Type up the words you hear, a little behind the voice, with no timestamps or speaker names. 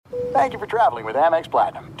Thank you for traveling with Amex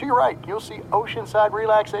Platinum. To your right, you'll see oceanside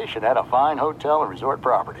relaxation at a fine hotel and resort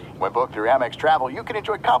property. When booked through Amex Travel, you can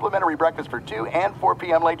enjoy complimentary breakfast for 2 and 4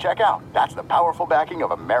 p.m. late checkout. That's the powerful backing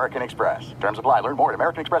of American Express. Terms apply. Learn more at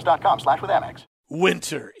americanexpress.com/withAmex.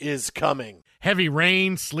 Winter is coming. Heavy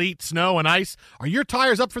rain, sleet, snow, and ice. Are your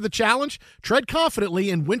tires up for the challenge? Tread confidently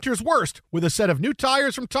in winter's worst with a set of new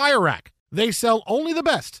tires from Tire Rack. They sell only the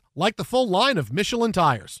best, like the full line of Michelin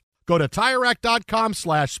tires. Go to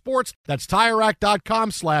TireRack.com/sports. That's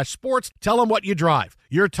TireRack.com/sports. Tell them what you drive.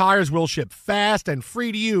 Your tires will ship fast and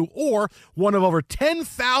free to you or one of over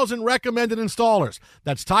 10,000 recommended installers.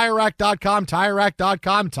 That's TireRack.com,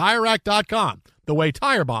 TireRack.com, TireRack.com. The way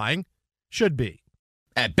tire buying should be.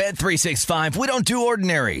 At Bet365, we don't do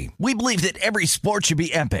ordinary. We believe that every sport should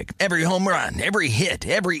be epic. Every home run, every hit,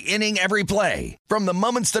 every inning, every play. From the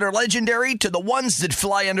moments that are legendary to the ones that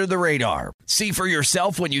fly under the radar. See for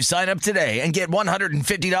yourself when you sign up today and get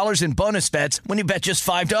 $150 in bonus bets when you bet just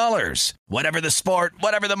 $5. Whatever the sport,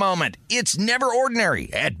 whatever the moment, it's never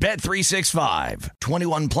ordinary at Bet365.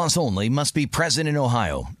 21 plus only. Must be present in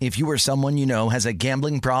Ohio. If you or someone you know has a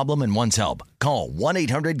gambling problem and wants help, call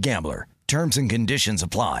 1-800-GAMBLER. Terms and conditions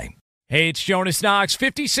apply. Hey, it's Jonas Knox.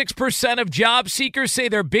 56% of job seekers say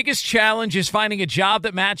their biggest challenge is finding a job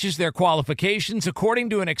that matches their qualifications, according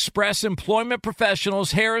to an Express Employment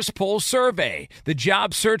Professionals Harris Poll survey. The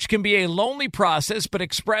job search can be a lonely process, but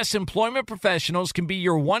Express Employment Professionals can be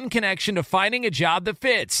your one connection to finding a job that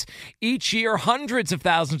fits. Each year, hundreds of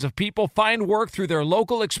thousands of people find work through their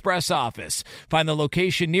local Express office. Find the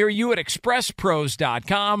location near you at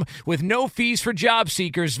expresspros.com. With no fees for job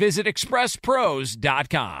seekers, visit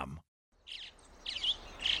expresspros.com.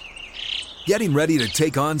 Getting ready to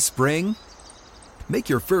take on spring? Make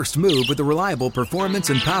your first move with the reliable performance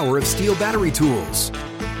and power of Steel battery tools.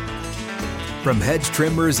 From hedge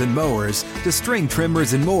trimmers and mowers to string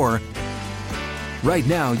trimmers and more, right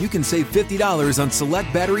now you can save $50 on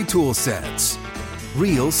select battery tool sets.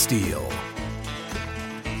 Real Steel.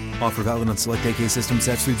 Offer valid on select AK system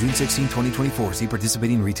sets through June 16, 2024. See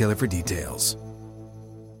participating retailer for details.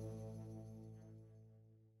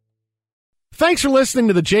 Thanks for listening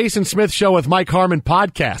to the Jason Smith Show with Mike Harmon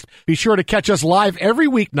podcast. Be sure to catch us live every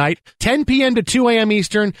weeknight, 10 p.m. to 2 a.m.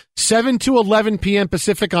 Eastern, 7 to 11 p.m.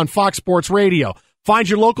 Pacific on Fox Sports Radio. Find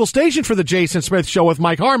your local station for the Jason Smith Show with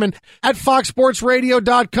Mike Harmon at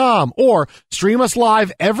foxsportsradio.com or stream us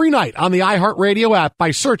live every night on the iHeartRadio app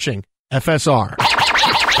by searching FSR. Now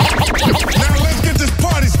let's get this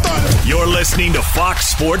party started. You're listening to Fox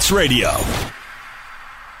Sports Radio.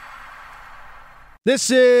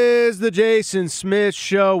 This is the Jason Smith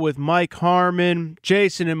Show with Mike Harmon.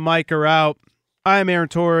 Jason and Mike are out. I'm Aaron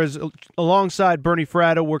Torres alongside Bernie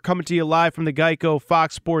Fratto. We're coming to you live from the Geico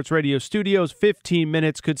Fox Sports Radio studios. 15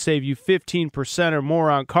 minutes could save you 15% or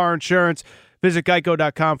more on car insurance. Visit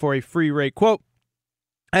geico.com for a free rate quote.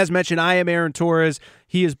 As mentioned, I am Aaron Torres.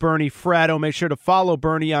 He is Bernie Fratto. Make sure to follow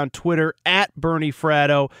Bernie on Twitter at Bernie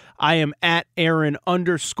Fratto. I am at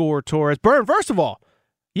Aaron_Torres. Bern, first of all,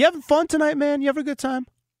 you having fun tonight, man? You having a good time?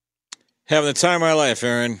 Having the time of my life,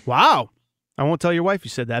 Aaron. Wow. I won't tell your wife you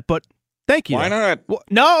said that, but thank you. Why not? Well,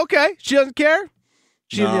 no, okay. She doesn't care?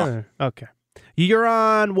 No. Okay. You're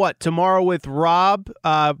on, what, tomorrow with Rob,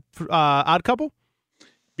 Odd Couple?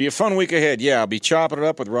 Be a fun week ahead. Yeah, I'll be chopping it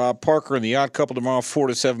up with Rob Parker and the Odd Couple tomorrow, 4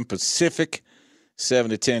 to 7 Pacific, 7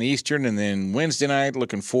 to 10 Eastern. And then Wednesday night,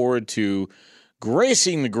 looking forward to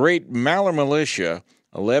gracing the great Maller Militia,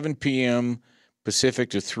 11 p.m. Pacific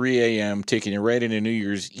to 3 a.m., taking you right into New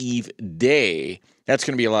Year's Eve day. That's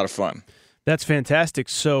going to be a lot of fun. That's fantastic.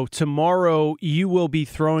 So tomorrow you will be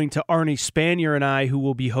throwing to Arnie Spanier and I, who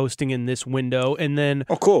will be hosting in this window. And then,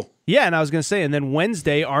 oh, cool. Yeah, and I was going to say, and then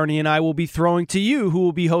Wednesday, Arnie and I will be throwing to you, who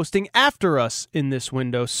will be hosting after us in this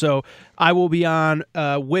window. So I will be on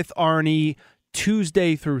with Arnie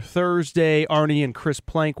Tuesday through Thursday. Arnie and Chris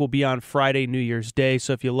Plank will be on Friday, New Year's Day.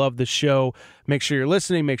 So if you love the show, make sure you're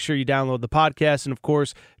listening. Make sure you download the podcast. And, of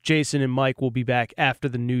course, Jason and Mike will be back after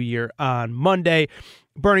the new year on Monday.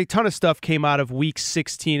 Bernie, ton of stuff came out of Week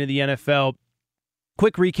 16 of the NFL.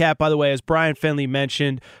 Quick recap, by the way, as Brian Finley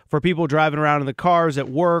mentioned, for people driving around in the cars at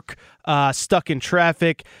work, stuck in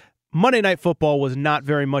traffic, Monday Night Football was not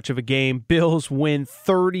very much of a game. Bills win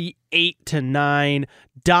 38-9.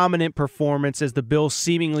 Dominant performance as the Bills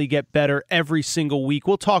seemingly get better every single week.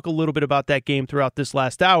 We'll talk a little bit about that game throughout this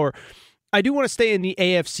last hour. I do want to stay in the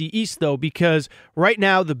AFC East, though, because right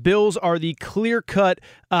now the Bills are the clear-cut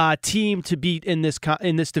team to beat in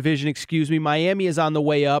this division. Miami is on the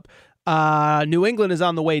way up. New England is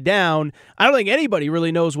on the way down. I don't think anybody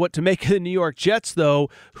really knows what to make of the New York Jets, though,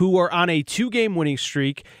 who are on a 2-game winning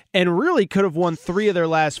streak and really could have won 3 of their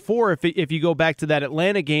last 4 if you go back to that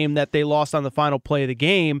Atlanta game that they lost on the final play of the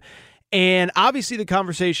game. And obviously the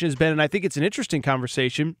conversation has been, and I think it's an interesting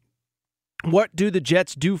conversation, what do the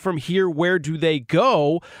Jets do from here? Where do they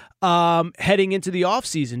go heading into the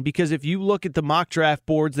offseason? Because if you look at the mock draft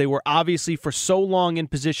boards, they were obviously for so long in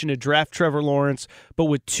position to draft Trevor Lawrence, but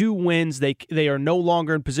with 2 wins, they are no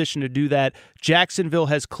longer in position to do that. Jacksonville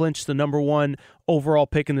has clinched the number 1 overall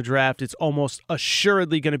pick in the draft. It's almost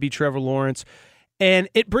assuredly going to be Trevor Lawrence. And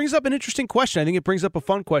it brings up an interesting question. I think it brings up a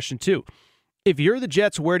fun question, too. If you're the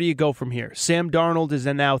Jets, where do you go from here? Sam Darnold is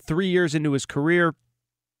now 3 years into his career.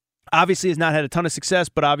 Obviously has not had a ton of success,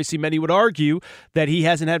 but obviously many would argue that he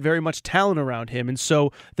hasn't had very much talent around him. And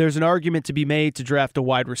so there's an argument to be made to draft a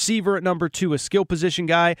wide receiver at number 2, a skill position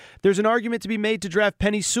guy. There's an argument to be made to draft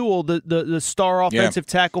Penei Sewell, the star offensive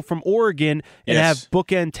tackle from Oregon, and have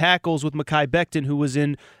bookend tackles with Mekhi Becton, who was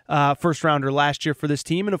in first rounder last year for this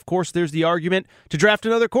team. And of course, there's the argument to draft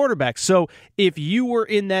another quarterback. So if you were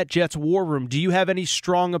in that Jets war room, do you have any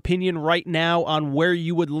strong opinion right now on where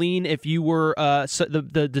you would lean if you were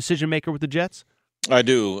the decision maker with the Jets? I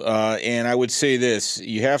do. And I would say this.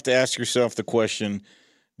 You have to ask yourself the question,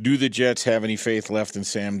 do the Jets have any faith left in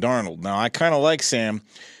Sam Darnold? Now, I kind of like Sam,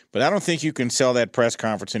 but I don't think you can sell that press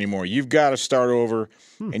conference anymore. You've got to start over,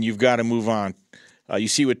 and you've got to move on. You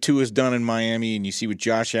see what Tua's done in Miami, and you see what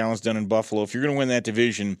Josh Allen's done in Buffalo. If you're going to win that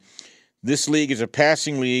division, this league is a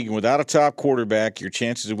passing league, and without a top quarterback, your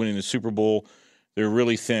chances of winning the Super Bowl, they're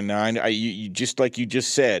really thin. Now, you just like you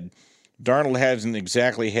just said, Darnold hasn't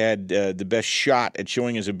exactly had the best shot at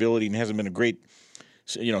showing his ability and hasn't been a great,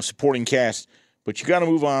 supporting cast. But you got to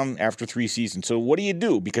move on after 3 seasons. So what do you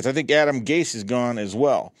do? Because I think Adam Gase is gone as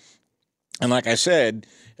well. And like I said,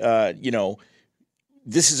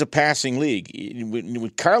 this is a passing league.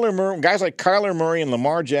 With Kyler Murray, guys like Kyler Murray and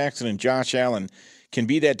Lamar Jackson and Josh Allen can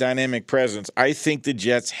be that dynamic presence. I think the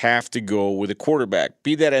Jets have to go with a quarterback.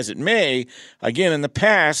 Be that as it may, again, in the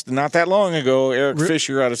past, not that long ago, Eric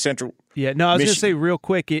Fisher out of Central. Yeah, no, I was going to say real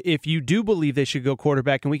quick, if you do believe they should go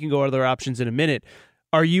quarterback, and we can go other options in a minute,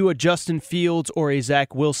 are you a Justin Fields or a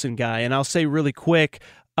Zach Wilson guy? And I'll say really quick,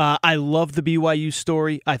 I love the BYU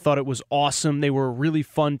story. I thought it was awesome. They were a really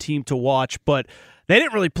fun team to watch, but they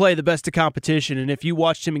didn't really play the best of competition, and if you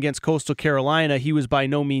watched him against Coastal Carolina, he was by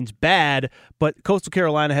no means bad, but Coastal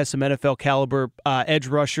Carolina has some NFL-caliber edge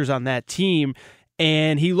rushers on that team,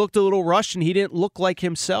 and he looked a little rushed, and he didn't look like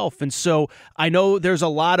himself. And so I know there's a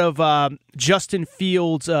lot of Justin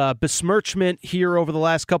Fields besmirchment here over the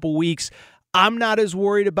last couple weeks. I'm not as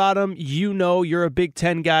worried about him. You know, you're a Big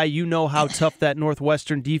Ten guy. You know how tough that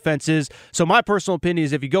Northwestern defense is. So my personal opinion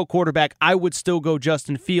is if you go quarterback, I would still go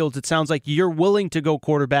Justin Fields. It sounds like you're willing to go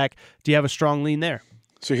quarterback. Do you have a strong lean there?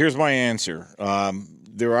 So here's my answer.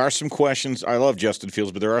 There are some questions. I love Justin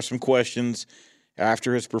Fields, but there are some questions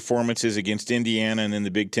after his performances against Indiana and in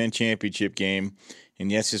the Big Ten championship game.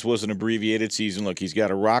 And yes, this was an abbreviated season. Look, he's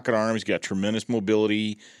got a rocket arm. He's got tremendous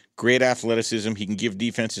mobility, great athleticism. He can give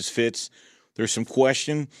defenses fits. There's some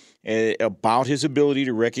question about his ability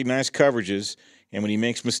to recognize coverages, and when he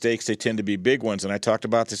makes mistakes, they tend to be big ones. And I talked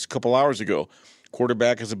about this a couple hours ago.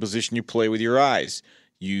 Quarterback is a position you play with your eyes.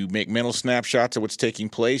 You make mental snapshots of what's taking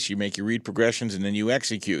place, you make your read progressions, and then you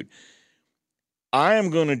execute. I am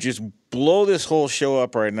going to just blow this whole show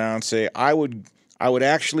up right now and say I would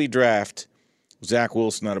actually draft Zach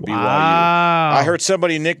Wilson out of BYU. Wow. I heard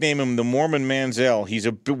somebody nickname him the Mormon Manziel. He's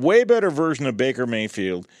a way better version of Baker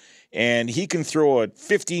Mayfield. And he can throw a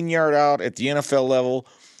 15-yard out at the NFL level.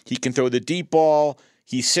 He can throw the deep ball.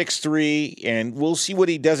 He's 6'3", and we'll see what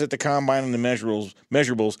he does at the combine and the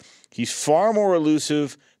measurables. He's far more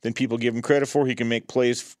elusive than people give him credit for. He can make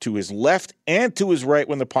plays to his left and to his right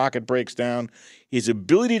when the pocket breaks down. His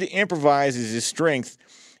ability to improvise is his strength,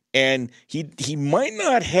 and he might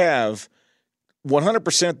not have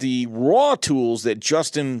 100% the raw tools that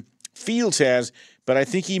Justin Fields has, but I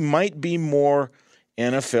think he might be more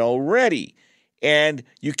NFL ready. And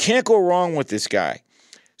you can't go wrong with this guy.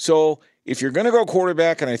 So if you're going to go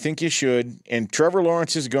quarterback, and I think you should, and Trevor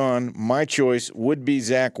Lawrence is gone, my choice would be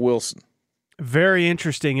Zach Wilson. Very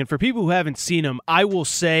interesting. And for people who haven't seen him, I will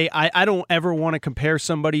say I don't ever want to compare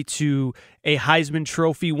somebody to a Heisman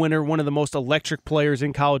Trophy winner, one of the most electric players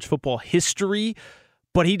in college football history.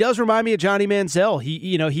 But he does remind me of Johnny Manziel.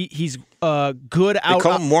 He's good out. They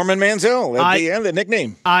call him Mormon Manziel at the end, the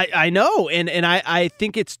nickname. I know, and I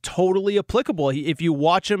think it's totally applicable. If you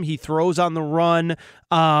watch him, he throws on the run.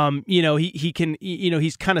 He can.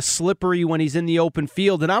 He's kind of slippery when he's in the open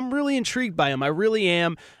field, and I'm really intrigued by him. I really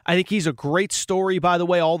am. I think he's a great story. By the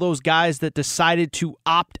way, all those guys that decided to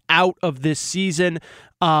opt out of this season.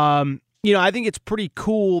 I think it's pretty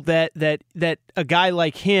cool that a guy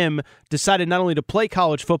like him decided not only to play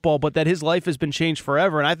college football, but that his life has been changed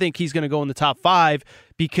forever. And I think he's going to go in the top 5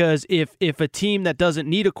 because if a team that doesn't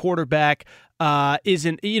need a quarterback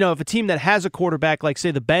if a team that has a quarterback, like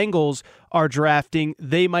say the Bengals are drafting,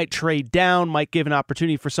 they might trade down, might give an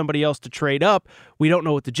opportunity for somebody else to trade up. We don't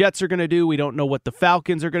know what the Jets are going to do. We don't know what the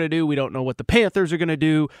Falcons are going to do. We don't know what the Panthers are going to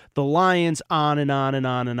do. The Lions, on and on and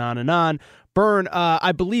on and on and on. Bern,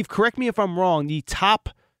 I believe, correct me if I'm wrong, the top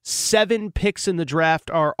 7 picks in the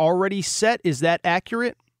draft are already set. Is that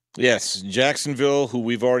accurate? Yes. Jacksonville, who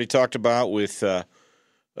we've already talked about with a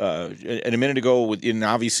minute ago, and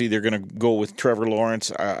obviously they're going to go with Trevor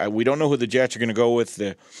Lawrence. We don't know who the Jets are going to go with.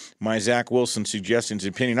 My Zach Wilson suggestions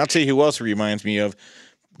and opinion. I'll tell you who else reminds me of,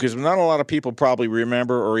 because not a lot of people probably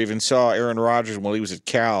remember or even saw Aaron Rodgers while he was at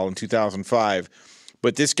Cal in 2005.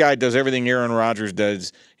 But this guy does everything Aaron Rodgers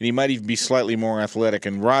does, and he might even be slightly more athletic.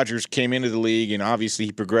 And Rodgers came into the league, and obviously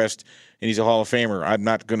he progressed, and he's a Hall of Famer. I'm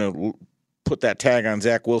not going to put that tag on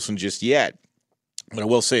Zach Wilson just yet, but I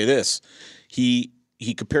will say this. He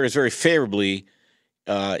compares very favorably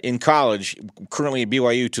in college, currently at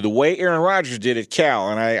BYU, to the way Aaron Rodgers did at Cal,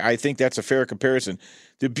 and I think that's a fair comparison.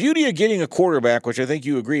 The beauty of getting a quarterback, which I think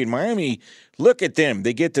you agree, in Miami, look at them.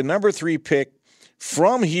 They get the number 3 pick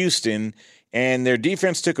from Houston, and their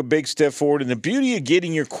defense took a big step forward. And the beauty of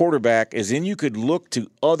getting your quarterback is then you could look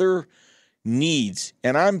to other needs.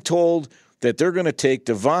 And I'm told that they're going to take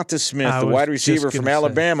Devonta Smith, the wide receiver from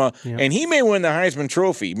Alabama, and he may win the Heisman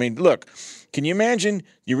Trophy. I mean, look, can you imagine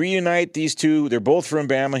you reunite these two? They're both from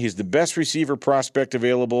Bama. He's the best receiver prospect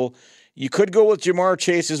available. You could go with Jamar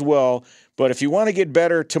Chase as well, but if you want to get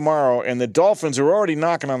better tomorrow, and the Dolphins are already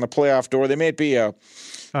knocking on the playoff door, they may be a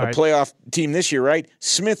playoff team this year, right?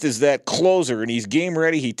 Smith is that closer, and he's game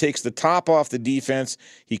ready. He takes the top off the defense.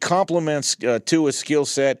 He complements Tua's skill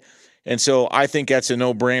set. And so I think that's a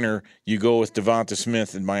no-brainer. You go with Devonta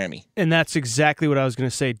Smith in Miami. And that's exactly what I was going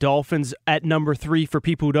to say. Dolphins at number 3. For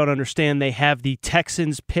people who don't understand, they have the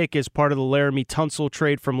Texans pick as part of the Laramie Tunsil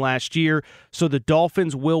trade from last year. So the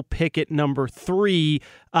Dolphins will pick at number 3.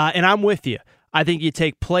 And I'm with you. I think you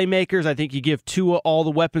take playmakers. I think you give Tua all the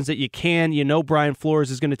weapons that you can. You know Brian Flores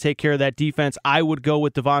is going to take care of that defense. I would go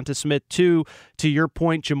with Devonta Smith, too. To your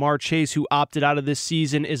point, Jamar Chase, who opted out of this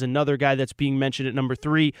season, is another guy that's being mentioned at number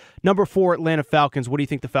 3. Number 4, Atlanta Falcons. What do you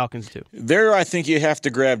think the Falcons do? There, I think you have to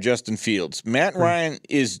grab Justin Fields. Matt Ryan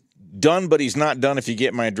is done, but he's not done, if you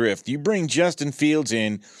get my drift. You bring Justin Fields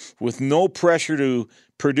in with no pressure to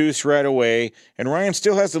produce right away, and Ryan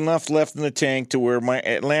still has enough left in the tank to where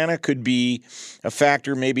Atlanta could be a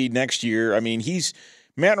factor maybe next year. I mean,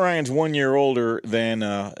 Matt Ryan's 1 year older than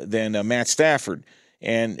Matt Stafford,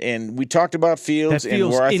 and we talked about Fields. That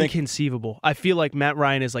feels and where inconceivable. I feel like Matt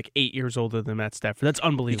Ryan is like 8 years older than Matt Stafford. That's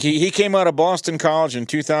unbelievable. He came out of Boston College in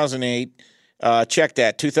 2008. Check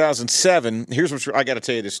that. 2007. Here's what I got to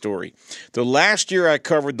tell you this story. The last year I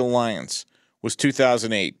covered the Lions was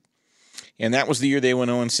 2008. And that was the year they went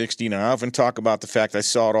 0-60. Now, I often talk about the fact I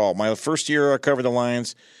saw it all. My first year I covered the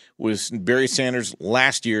Lions was Barry Sanders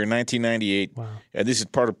last year in 1998. Wow. This is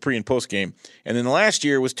part of pre- and post-game. And then the last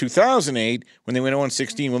year was 2008 when they went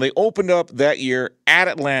 0-16. When they opened up that year at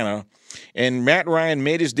Atlanta, and Matt Ryan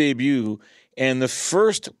made his debut, and the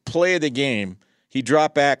first play of the game, he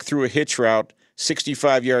dropped back through a hitch route,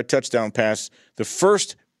 65-yard touchdown pass. The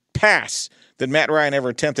first pass that Matt Ryan ever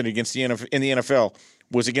attempted against in the NFL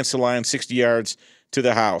was against the Lions, 60 yards to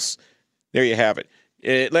the house. There you have it.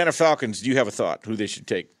 Atlanta Falcons, do you have a thought who they should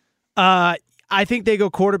take? I think they go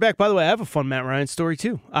quarterback. By the way, I have a fun Matt Ryan story,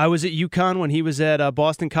 too. I was at UConn when he was at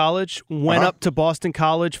Boston College, went up to Boston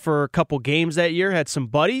College for a couple games that year, had some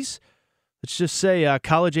buddies. Let's just say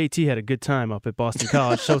College AT had a good time up at Boston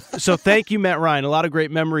College. So thank you, Matt Ryan. A lot of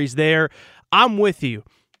great memories there. I'm with you.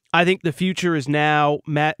 I think the future is now.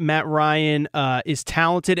 Matt Ryan is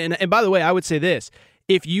talented. And by the way, I would say this.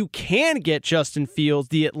 If you can get Justin Fields,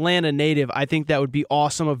 the Atlanta native, I think that would be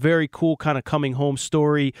awesome. A very cool kind of coming home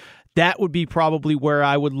story. That would be probably where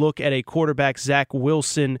I would look at a quarterback, Zach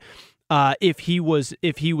Wilson, if he was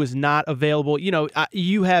not available. You know,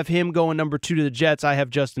 you have him going number 2 to the Jets. I have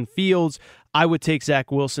Justin Fields. I would take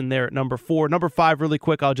Zach Wilson there at number 4. Number 5, really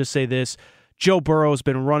quick, I'll just say this. Joe Burrow has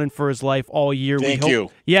been running for his life all year. Thank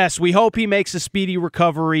you. Yes, we hope he makes a speedy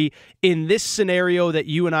recovery. In this scenario that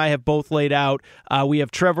you and I have both laid out, we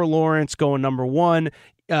have Trevor Lawrence going number 1,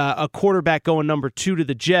 a quarterback going number 2 to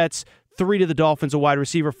the Jets, 3 to the Dolphins, a wide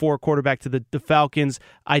receiver, 4 quarterback to the Falcons.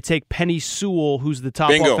 I take Penei Sewell, who's the top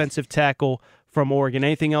Bingo. offensive tackle from Oregon.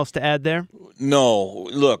 Anything else to add there? No.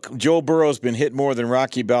 Look, Joe Burrow's been hit more than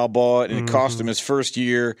Rocky Balboa, and it cost him his first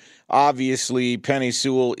year. Obviously, Penei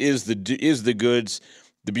Sewell is the goods.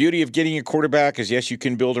 The beauty of getting a quarterback is, yes, you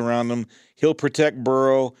can build around them. He'll protect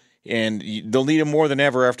Burrow, and they'll need him more than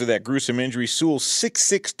ever after that gruesome injury. Sewell,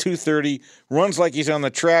 6'6", 230, runs like he's on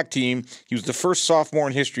the track team. He was the first sophomore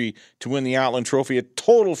in history to win the Outland Trophy, a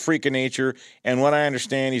total freak of nature. And what I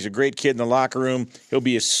understand, he's a great kid in the locker room. He'll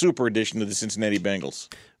be a super addition to the Cincinnati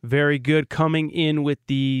Bengals. Very good. Coming in with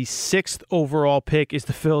the 6th overall pick is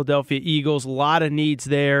the Philadelphia Eagles. A lot of needs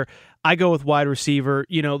there. I go with wide receiver.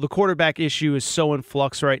 You know, the quarterback issue is so in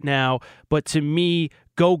flux right now, but to me,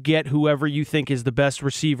 go get whoever you think is the best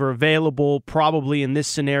receiver available. Probably in this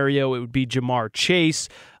scenario, it would be Jamar Chase.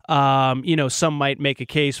 Some might make a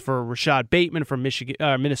case for Rashad Bateman from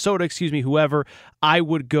Minnesota, whoever. I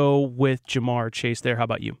would go with Jamar Chase there. How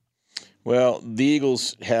about you? Well, the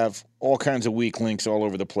Eagles have all kinds of weak links all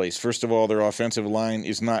over the place. First of all, their offensive line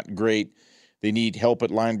is not great. They need help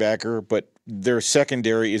at linebacker, but their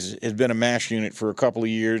secondary has been a mash unit for a couple of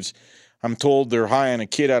years. I'm told they're high on a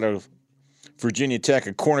kid out of Virginia Tech,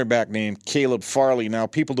 a cornerback named Caleb Farley. Now,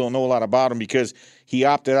 people don't know a lot about him because he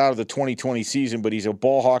opted out of the 2020 season, but he's a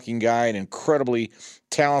ball-hawking guy, an incredibly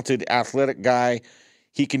talented, athletic guy.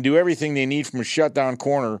 He can do everything they need from a shutdown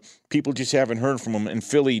corner. People just haven't heard from him, and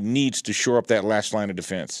Philly needs to shore up that last line of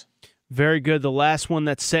defense. Very good. The last one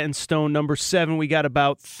that's set in stone, number 7. We got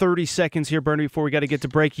about 30 seconds here, Bernie, before we got to get to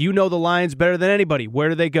break. You know the Lions better than anybody. Where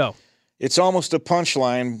do they go? It's almost a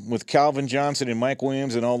punchline with Calvin Johnson and Mike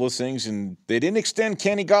Williams and all those things, and they didn't extend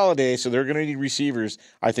Kenny Golladay, so they're going to need receivers.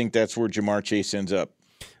 I think that's where Jamar Chase ends up.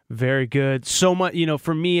 Very good. So much,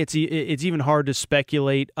 for me, it's even hard to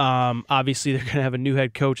speculate. Obviously, they're going to have a new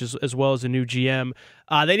head coach as well as a new GM.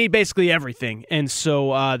 They need basically everything, and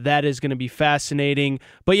so that is going to be fascinating.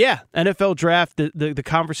 But yeah, NFL draft, the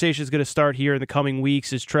conversation is going to start here in the coming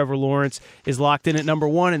weeks as Trevor Lawrence is locked in at number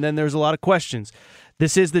 1, and then there's a lot of questions.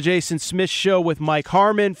 This is the Jason Smith Show with Mike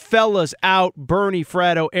Harmon. Fellas out, Bernie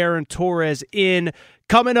Fratto, Aaron Torres in.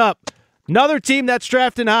 Coming up, another team that's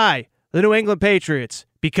drafting high, the New England Patriots.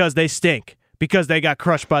 Because they stink. Because they got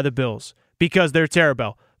crushed by the Bills. Because they're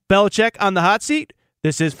terrible. Belichick on the hot seat.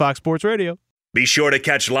 This is Fox Sports Radio. Be sure to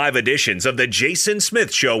catch live editions of The Jason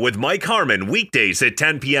Smith Show with Mike Harmon weekdays at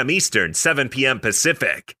 10 p.m. Eastern, 7 p.m.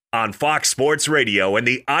 Pacific on Fox Sports Radio and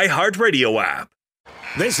the iHeartRadio app.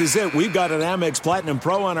 This is it. We've got an Amex Platinum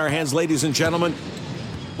Pro on our hands, ladies and gentlemen.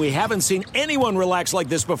 We haven't seen anyone relax like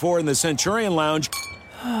this before in the Centurion Lounge.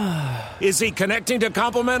 Is he connecting to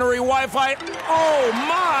complimentary Wi-Fi? Oh,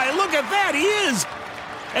 my! Look at that! He is!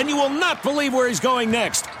 And you will not believe where he's going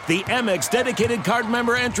next. The Amex dedicated card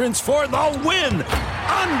member entrance for the win!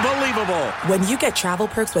 Unbelievable! When you get travel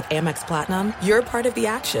perks with Amex Platinum, you're part of the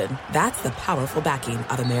action. That's the powerful backing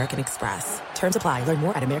of American Express. Terms apply. Learn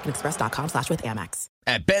more at americanexpress.com/withAmex.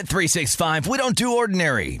 At Bet365, we don't do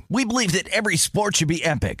ordinary. We believe that every sport should be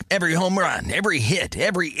epic. Every home run, every hit,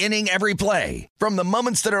 every inning, every play. From the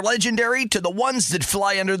moments that are legendary to the ones that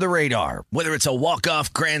fly under the radar. Whether it's a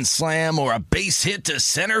walk-off grand slam or a base hit to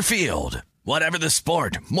center field. Whatever the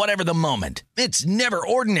sport, whatever the moment. It's never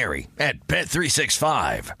ordinary at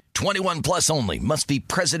Bet365. 21 plus only. Must be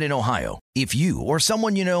present in Ohio. If you or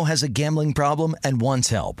someone you know has a gambling problem and wants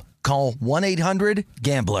help, call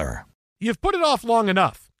 1-800-GAMBLER. You've put it off long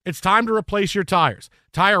enough. It's time to replace your tires.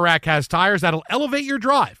 Tire Rack has tires that'll elevate your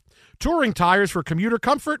drive. Touring tires for commuter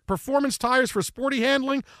comfort, performance tires for sporty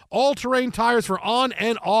handling, all-terrain tires for on-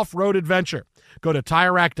 and off-road adventure. Go to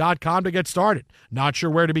TireRack.com to get started. Not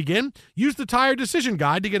sure where to begin? Use the Tire Decision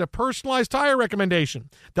Guide to get a personalized tire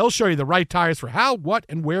recommendation. They'll show you the right tires for how, what,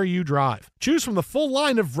 and where you drive. Choose from the full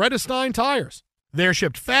line of Vredestein tires. They're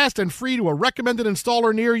shipped fast and free to a recommended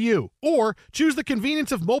installer near you. Or choose the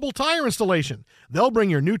convenience of mobile tire installation. They'll bring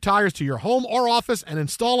your new tires to your home or office and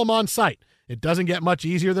install them on site. It doesn't get much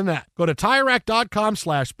easier than that. Go to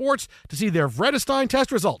TireRack.com/sports to see their Vredestein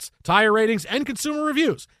test results, tire ratings, and consumer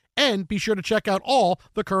reviews. And be sure to check out all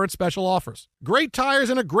the current special offers. Great tires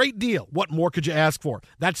and a great deal. What more could you ask for?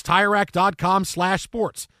 That's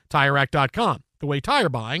TireRack.com/sports. TireRack.com, the way tire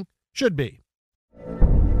buying should be.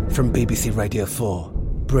 From BBC Radio 4,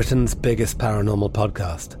 Britain's biggest paranormal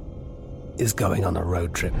podcast is going on a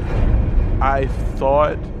road trip. I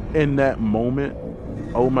thought in that moment,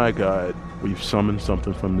 oh my God, We've summoned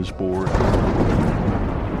something from this board.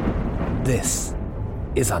 This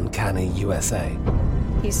is Uncanny USA.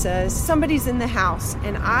 He says, somebody's in the house,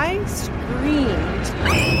 and I screamed.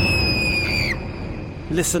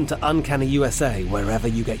 Listen to Uncanny USA wherever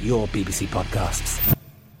you get your BBC podcasts,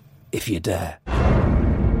 if you dare.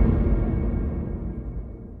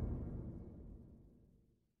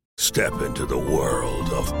 Step into the world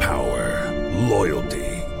of power, loyalty,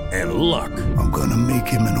 and luck. I'm gonna make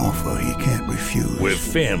him an offer he can't refuse. With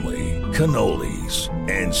family, cannolis,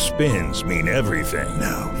 and spins mean everything.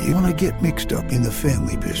 Now, you wanna get mixed up in the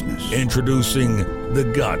family business. Introducing The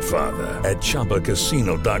Godfather at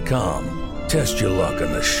ChumbaCasino.com. Test your luck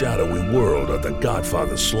in the shadowy world of The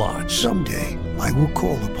Godfather slot. Someday, I will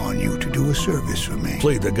call upon you to do a service for me.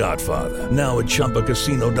 Play The Godfather, now at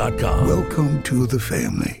ChumbaCasino.com. Welcome to the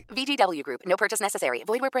family. VGW Group. No purchase necessary.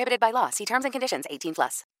 Void where prohibited by law. See terms and conditions.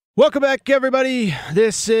 18+. Welcome back, everybody.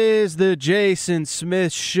 This is the Jason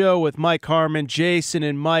Smith Show with Mike Harmon. Jason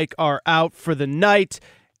and Mike are out for the night.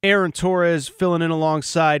 Aaron Torres filling in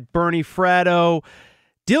alongside Bernie Fratto.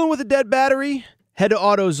 Dealing with a dead battery? Head to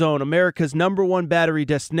AutoZone, America's #1 battery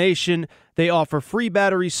destination. They offer free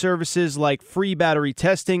battery services like free battery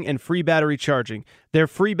testing and free battery charging. Their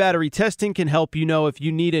free battery testing can help you know if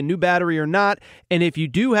you need a new battery or not, and if you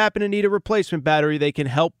do happen to need a replacement battery, they can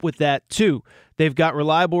help with that too. They've got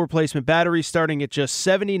reliable replacement batteries starting at just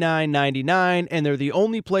 $79.99, and they're the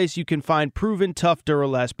only place you can find proven tough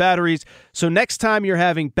Duralast batteries. So next time you're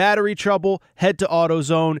having battery trouble, head to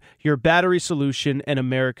AutoZone, your battery solution and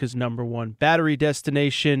America's #1 battery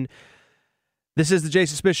destination. This is the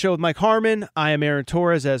Jason Smith Show with Mike Harmon. I am Aaron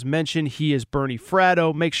Torres. As mentioned, he is Bernie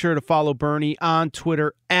Fratto. Make sure to follow Bernie on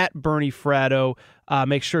Twitter at Bernie Fratto.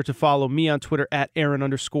 Make sure to follow me on Twitter at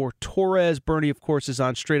Aaron_Torres. Bernie, of course, is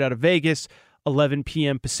on Straight Outta Vegas, 11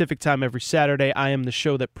 p.m. Pacific time every Saturday. I am the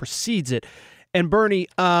show that precedes it. And Bernie,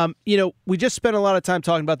 we just spent a lot of time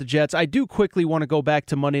talking about the Jets. I do quickly want to go back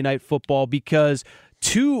to Monday Night Football because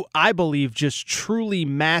two, I believe, just truly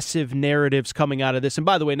massive narratives coming out of this. And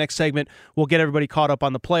by the way, next segment, we'll get everybody caught up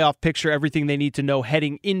on the playoff picture, everything they need to know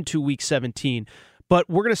heading into Week 17. But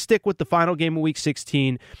we're going to stick with the final game of Week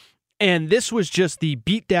 16. And this was just the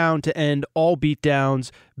beatdown to end all beatdowns.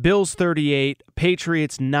 Bills 38,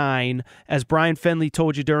 Patriots 9. As Brian Fenley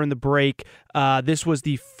told you during the break, this was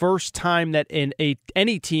the first time that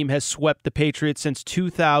any team has swept the Patriots since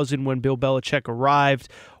 2000 when Bill Belichick arrived.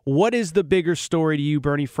 What is the bigger story to you,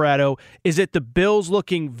 Bernie Fratto? Is it the Bills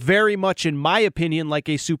looking very much, in my opinion, like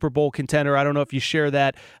a Super Bowl contender? I don't know if you share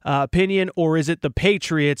that opinion, or is it the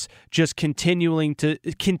Patriots just continuing to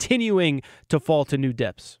fall to new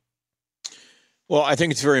depths? Well, I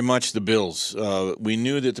think it's very much the Bills. We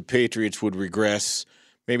knew that the Patriots would regress,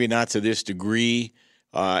 maybe not to this degree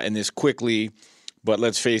and this quickly, but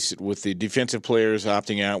let's face it, with the defensive players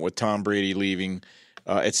opting out, with Tom Brady leaving,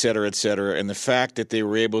 et cetera, and the fact that they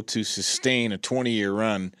were able to sustain a 20-year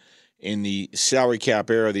run in the salary cap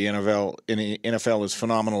era of the NFL is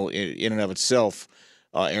phenomenal in and of itself,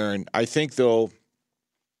 Aaron. I think, though,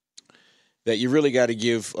 that you really got to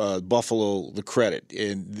give Buffalo the credit.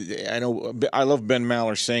 And I know I love Ben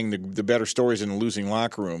Maller saying the better stories in the losing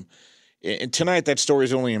locker room. And tonight that story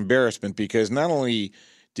is only embarrassment because not only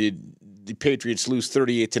did the Patriots lose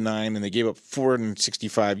 38-9 and they gave up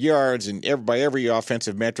 465 yards, and by every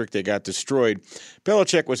offensive metric they got destroyed,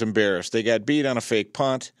 Belichick was embarrassed. They got beat on a fake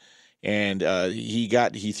punt. And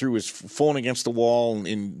he threw his phone against the wall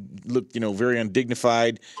and looked, very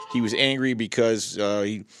undignified. He was angry because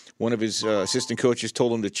one of his assistant coaches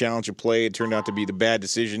told him to challenge a play. It turned out to be the bad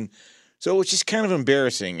decision. So it's just kind of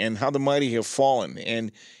embarrassing, and how the mighty have fallen.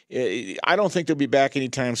 And I don't think they'll be back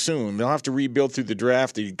anytime soon. They'll have to rebuild through the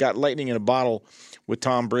draft. They got lightning in a bottle with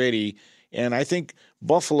Tom Brady. And I think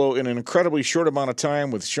Buffalo, in an incredibly short amount of time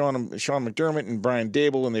with Sean McDermott and Brian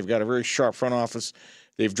Daboll, and they've got a very sharp front office.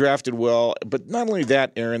 They've drafted well, but not only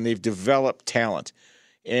that, Aaron, they've developed talent.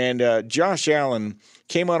 And Josh Allen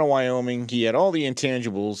came out of Wyoming. He had all the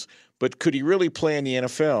intangibles, but could he really play in the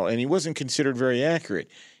NFL? And he wasn't considered very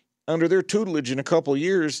accurate. Under their tutelage in a couple of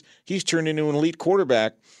years, he's turned into an elite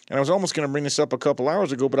quarterback. And I was almost going to bring this up a couple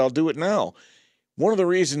hours ago, but I'll do it now. One of the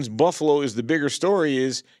reasons Buffalo is the bigger story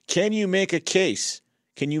is, can you make a case?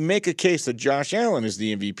 Can you make a case that Josh Allen is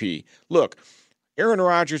the MVP? Look, Aaron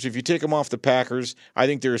Rodgers, if you take him off the Packers, I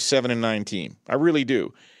think they're a 7-9 team. I really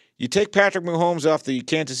do. You take Patrick Mahomes off the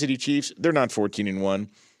Kansas City Chiefs, they're not 14-1,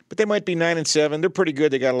 but they might be 9-7. They're pretty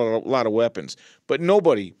good. They got a lot of weapons. But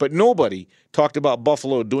nobody talked about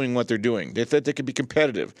Buffalo doing what they're doing. They thought they could be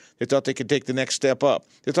competitive. They thought they could take the next step up.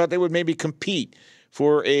 They thought they would maybe compete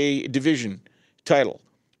for a division title.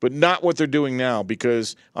 but not what they're doing now,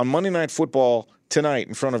 because on Monday Night Football tonight,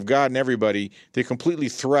 in front of God and everybody, they completely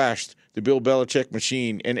thrashed the Bill Belichick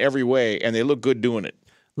machine in every way, and they look good doing it.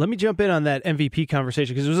 Let me jump in on that MVP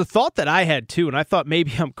conversation, because it was a thought that I had too, and I thought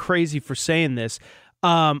maybe I'm crazy for saying this.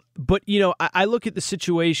 But, I look at the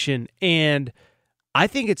situation, and I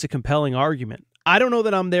think it's a compelling argument. I don't know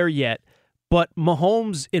that I'm there yet, but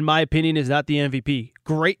Mahomes, in my opinion, is not the MVP.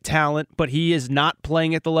 Great talent, but he is not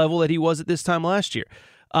playing at the level that he was at this time last year.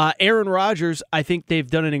 Aaron Rodgers, I think they've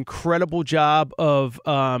done an incredible job of,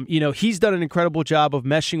 he's done an incredible job of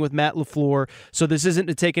meshing with Matt LaFleur, so this isn't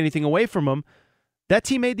to take anything away from him. That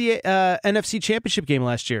team made the NFC Championship game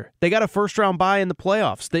last year. They got a first-round bye in the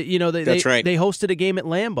playoffs. That's right. They hosted a game at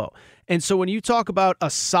Lambeau. And so when you talk about a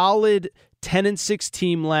solid 10-6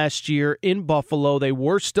 team last year in Buffalo, they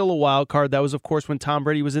were still a wild card. That was, of course, when Tom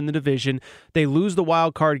Brady was in the division. They lose the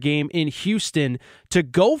wild card game in Houston. To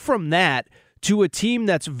go from that to a team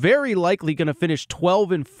that's very likely going to finish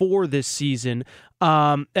 12-4 this season,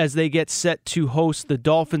 as they get set to host the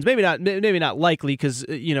Dolphins. Maybe not likely, because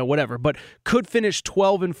whatever, but could finish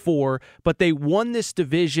 12-4. But they won this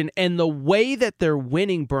division, and the way that they're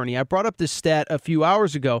winning, Bernie, I brought up this stat a few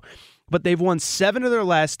hours ago, but they've won 7 of their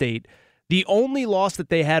last 8. The only loss that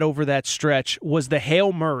they had over that stretch was the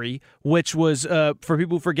Hail Murray, which was, for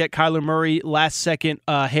people who forget, Kyler Murray, last-second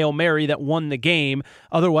Hail Mary that won the game.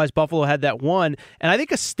 Otherwise, Buffalo had that one. And I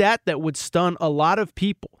think a stat that would stun a lot of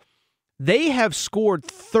people, they have scored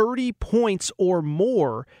 30 points or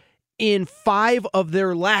more in 5 of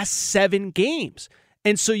their last 7 games.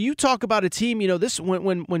 And so you talk about a team, this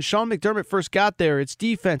when Sean McDermott first got there, it's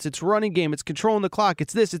defense, it's running game, it's controlling the clock,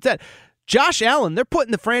 it's this, it's that. Josh Allen, they're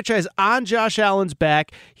putting the franchise on Josh Allen's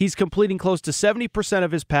back. He's completing close to 70%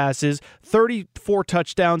 of his passes, 34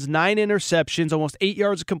 touchdowns, 9 interceptions, almost 8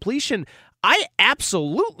 yards of completion. I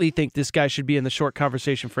absolutely think this guy should be in the short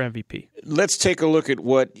conversation for MVP. Let's take a look at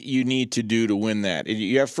what you need to do to win that.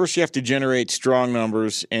 First, you have to generate strong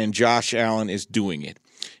numbers, and Josh Allen is doing it.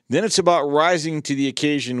 Then it's about rising to the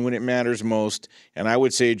occasion when it matters most, and I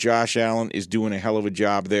would say Josh Allen is doing a hell of a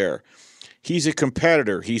job there. He's a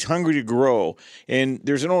competitor. He's hungry to grow. And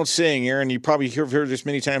there's an old saying, Aaron, you probably have heard this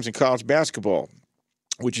many times in college basketball,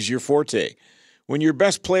 which is your forte. When your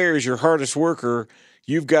best player is your hardest worker,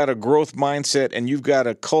 you've got a growth mindset and you've got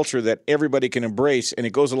a culture that everybody can embrace, and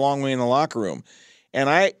it goes a long way in the locker room.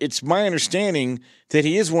 And it's my understanding that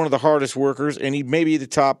he is one of the hardest workers, and he may be the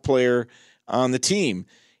top player on the team.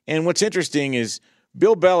 And what's interesting is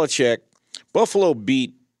Bill Belichick, Buffalo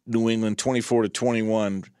beat New England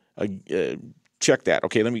 24-21. Check that.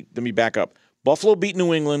 Okay, let me back up. Buffalo beat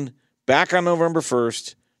New England back on November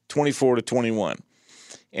 1st, 24-21.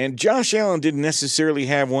 And Josh Allen didn't necessarily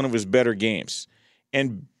have one of his better games.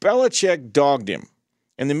 And Belichick dogged him,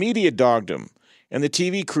 and the media dogged him, and the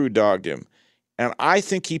TV crew dogged him. And I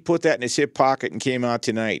think he put that in his hip pocket and came out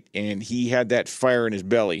tonight, and he had that fire in his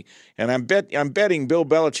belly. And I'm betting Bill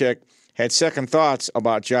Belichick had second thoughts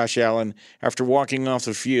about Josh Allen after walking off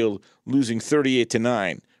the field, losing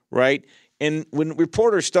 38-9. Right? And when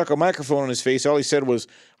reporters stuck a microphone in his face, all he said was,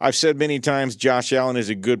 I've said many times Josh Allen is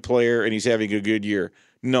a good player and he's having a good year.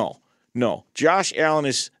 No. Josh Allen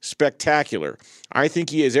is spectacular. I think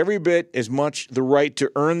he has every bit as much the right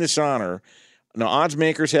to earn this honor. Now, odds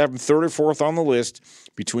makers have him 34th on the list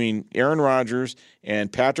between Aaron Rodgers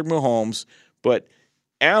and Patrick Mahomes, but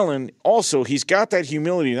Allen, also, he's got that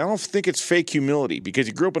humility, and I don't think it's fake humility, because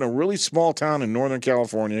he grew up in a really small town in Northern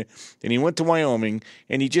California, and he went to Wyoming,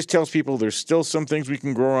 and he just tells people there's still some things we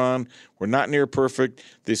can grow on. We're not near perfect.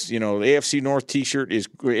 This, the AFC North T-shirt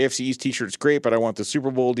AFC East T-shirt is great, but I want the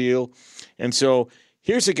Super Bowl deal. And so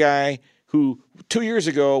here's a guy who 2 years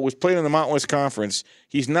ago was playing in the Mountain West Conference.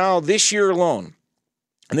 He's now this year alone,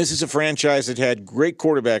 and this is a franchise that had great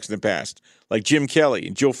quarterbacks in the past, like Jim Kelly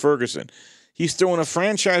and Joe Ferguson. He's throwing a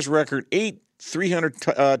franchise record 8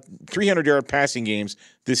 300-yard passing games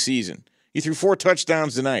this season. He threw 4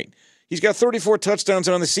 touchdowns tonight. He's got 34 touchdowns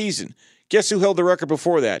on the season. Guess who held the record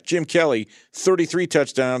before that? Jim Kelly, 33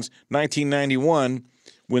 touchdowns, 1991,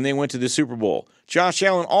 when they went to the Super Bowl. Josh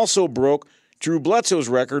Allen also broke Drew Bledsoe's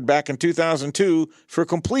record back in 2002 for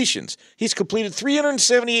completions. He's completed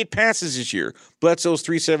 378 passes this year. Bledsoe's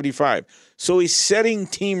 375. So he's setting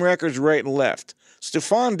team records right and left.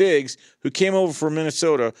 Stephon Diggs, who came over from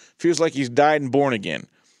Minnesota, feels like he's died and born again.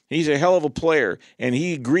 He's a hell of a player, and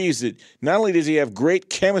he agrees that not only does he have great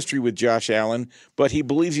chemistry with Josh Allen, but he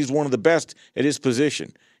believes he's one of the best at his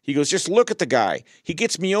position. He goes, just look at the guy. He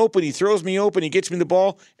gets me open, he throws me open, he gets me the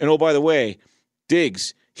ball, and oh, by the way,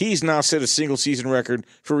 Diggs, he's now set a single-season record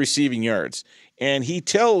for receiving yards. And he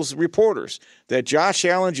tells reporters that Josh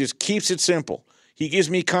Allen just keeps it simple. He gives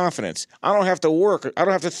me confidence. I don't have to work. I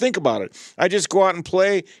don't have to think about it. I just go out and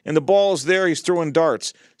play, and the ball is there. He's throwing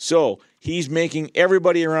darts. So he's making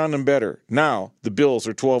everybody around him better. Now the Bills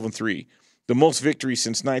are 12-3, the most victories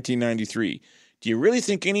since 1993. Do you really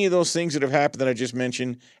think any of those things that have happened that I just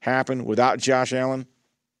mentioned happen without Josh Allen?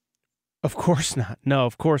 Of course not. No,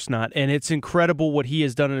 of course not. And it's incredible what he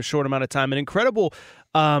has done in a short amount of time. And incredible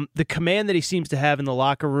the command that he seems to have in the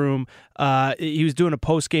locker room. He was doing a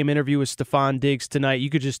post-game interview with Stephon Diggs tonight.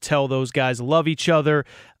 You could just tell those guys love each other.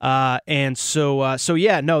 And so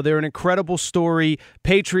yeah, no, they're an incredible story.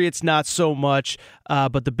 Patriots, not so much.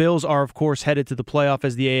 But the Bills are, of course, headed to the playoff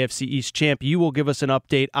as the AFC East champ. You will give us an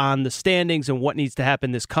update on the standings and what needs to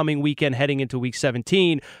happen this coming weekend heading into Week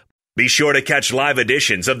 17. Be sure to catch live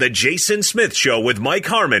editions of The Jason Smith Show with Mike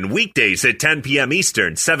Harmon weekdays at 10 p.m.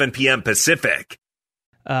 Eastern, 7 p.m. Pacific.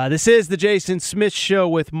 This is The Jason Smith Show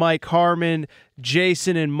with Mike Harmon.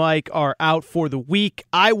 Jason and Mike are out for the week.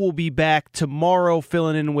 I will be back tomorrow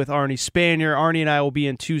filling in with Arnie Spanier. Arnie and I will be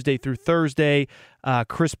in Tuesday through Thursday.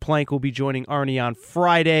 Chris Plank will be joining Arnie on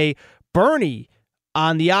Friday. Bernie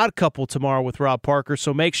on The Odd Couple tomorrow with Rob Parker.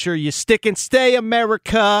 So make sure you stick and stay,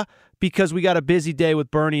 America, because we got a busy day with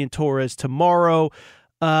Bernie and Torres tomorrow.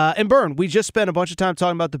 And Bern, we just spent a bunch of time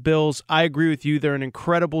talking about the Bills. I agree with you. They're an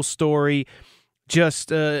incredible story.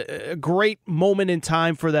 Just a great moment in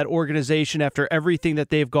time for that organization after everything that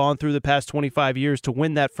they've gone through the past 25 years to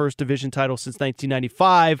win that first division title since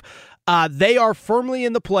 1995. They are firmly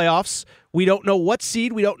in the playoffs. We don't know what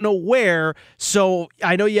seed. We don't know where. So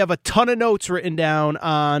I know you have a ton of notes written down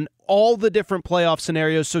on all the different playoff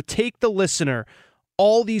scenarios. So take the listener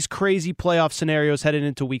all these crazy playoff scenarios heading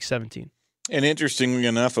into Week 17. And interestingly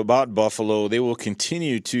enough about Buffalo, they will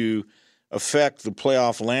continue to affect the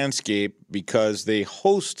playoff landscape because they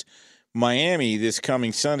host Miami this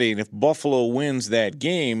coming Sunday. And if Buffalo wins that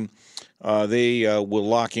game, they will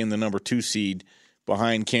lock in the number 2 seed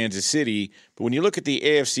behind Kansas City. But when you look at the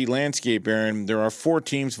AFC landscape, Aaron, there are 4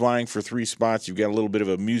 teams vying for 3 spots. You've got a little bit of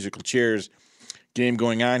a musical chairs game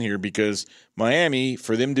going on here because Miami,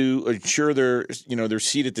 for them to ensure their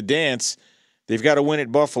seat at the dance, they've got to win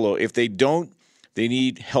at Buffalo. If they don't, they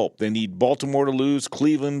need help. They need Baltimore to lose,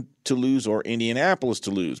 Cleveland to lose, or Indianapolis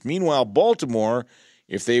to lose. Meanwhile, Baltimore,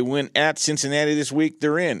 if they win at Cincinnati this week,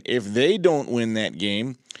 they're in. If they don't win that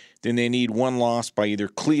game, then they need 1 loss by either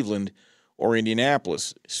Cleveland or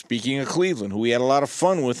Indianapolis. Speaking of Cleveland, who we had a lot of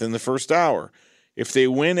fun with in the first hour, if they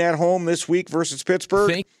win at home this week versus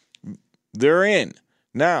Pittsburgh, they're in.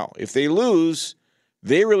 Now, if they lose,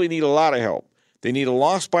 they really need a lot of help. They need a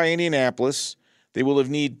loss by Indianapolis. They would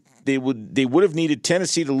have needed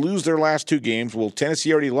Tennessee to lose their last 2 games. Well,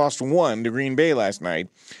 Tennessee already lost 1 to Green Bay last night,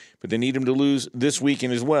 but they need them to lose this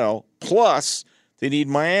weekend as well. Plus, they need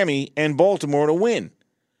Miami and Baltimore to win.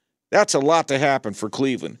 That's a lot to happen for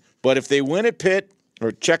Cleveland. But if they win at Pitt,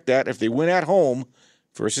 or check that, if they win at home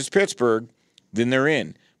versus Pittsburgh, then they're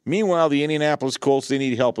in. Meanwhile, the Indianapolis Colts, they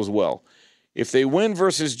need help as well. If they win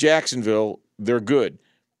versus Jacksonville, they're good.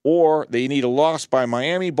 Or they need a loss by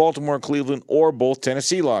Miami, Baltimore, Cleveland, or both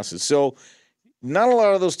Tennessee losses. So not a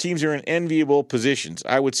lot of those teams are in enviable positions.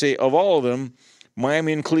 I would say of all of them,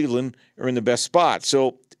 Miami and Cleveland are in the best spot.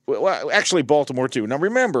 So, well, actually Baltimore too. Now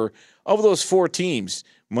remember, of those 4 teams,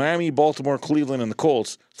 Miami, Baltimore, Cleveland, and the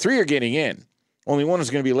Colts, 3 are getting in. Only 1 is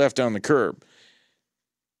going to be left on the curb.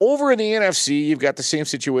 Over in the NFC, you've got the same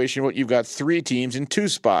situation. You've got 3 teams in 2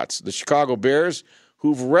 spots. The Chicago Bears,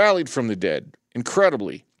 who've rallied from the dead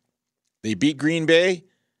incredibly. They beat Green Bay,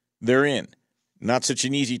 they're in. Not such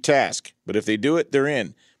an easy task, but if they do it, they're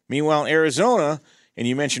in. Meanwhile, Arizona, and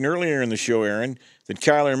you mentioned earlier in the show, Aaron, that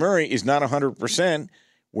Kyler Murray is not 100%.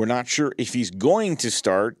 We're not sure if he's going to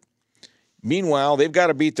start. Meanwhile, they've got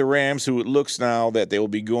to beat the Rams, who it looks now that they will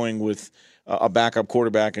be going with a backup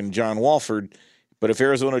quarterback in John Wolford. But if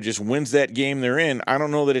Arizona just wins that game they're in, I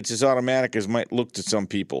don't know that it's as automatic as might look to some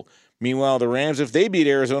people. Meanwhile, the Rams, if they beat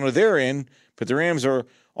Arizona, they're in. But the Rams are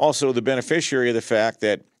also the beneficiary of the fact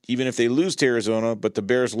that even if they lose to Arizona, but the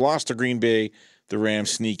Bears lost to Green Bay, the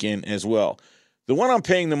Rams sneak in as well. The one I'm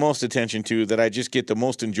paying the most attention to that I just get the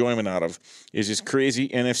most enjoyment out of is this crazy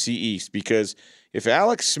NFC East. Because if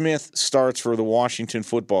Alex Smith starts for the Washington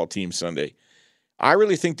football team Sunday, I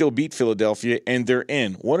really think they'll beat Philadelphia, and they're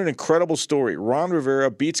in. What an incredible story. Ron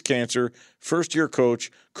Rivera beats cancer, first-year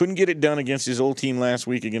coach, couldn't get it done against his old team last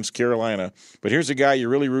week against Carolina. But here's a guy you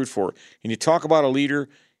really root for. And you talk about a leader,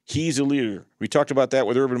 he's a leader. We talked about that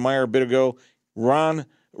with Urban Meyer a bit ago. Ron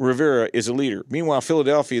Rivera is a leader. Meanwhile,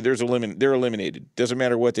 Philadelphia, they're eliminated. Doesn't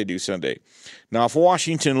matter what they do Sunday. Now, if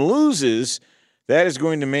Washington loses, That is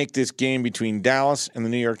going to make this game between Dallas and the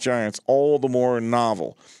New York Giants all the more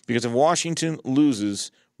novel. Because if Washington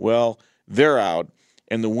loses, well, they're out.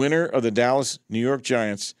 And the winner of the Dallas-New York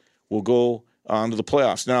Giants will go on to the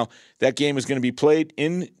playoffs. Now, that game is going to be played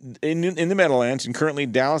in the Meadowlands, and currently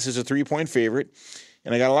Dallas is a 3-point favorite.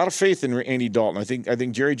 And I got a lot of faith in Andy Dalton. I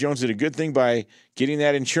think Jerry Jones did a good thing by getting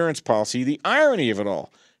that insurance policy. The irony of it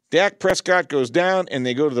all, Dak Prescott goes down, and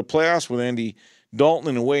they go to the playoffs with Andy Dalton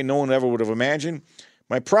in a way no one ever would have imagined.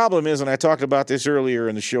 My problem is, and I talked about this earlier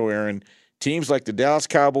in the show, Aaron, teams like the Dallas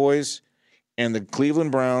Cowboys and the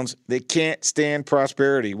Cleveland Browns, they can't stand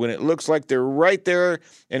prosperity. When it looks like they're right there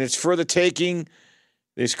and it's for the taking,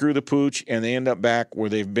 they screw the pooch and they end up back where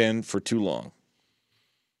they've been for too long.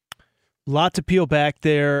 Lot to peel back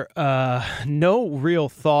there. No real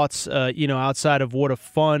thoughts, outside of what a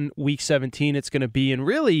fun Week 17 it's going to be, and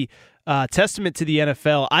really testament to the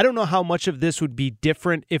NFL. I don't know how much of this would be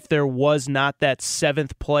different if there was not that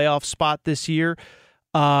 7th playoff spot this year,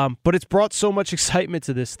 but it's brought so much excitement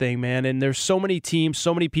to this thing, man, and there's so many teams,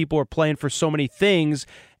 so many people are playing for so many things,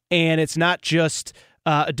 and it's not just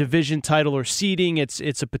a division title or seeding.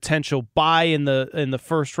 It's a potential bye in the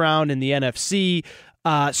first round in the NFC.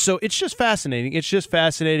 So it's just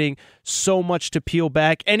fascinating. So much to peel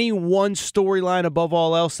back. Any one storyline above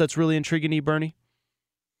all else that's really intriguing you, Bernie?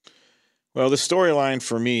 Well, the storyline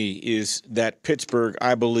for me is that Pittsburgh,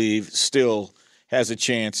 I believe, still has a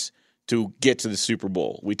chance to get to the Super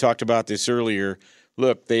Bowl. We talked about this earlier.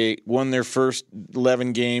 Look, they won their first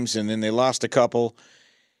 11 games, and then they lost a couple.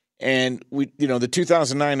 And the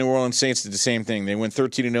 2009 New Orleans Saints did the same thing. They went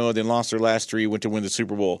 13-0, then lost their last 3, went to win the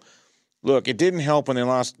Super Bowl. Look, it didn't help when they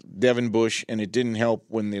lost Devin Bush, and it didn't help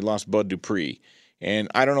when they lost Bud Dupree. And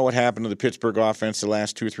I don't know what happened to the Pittsburgh offense the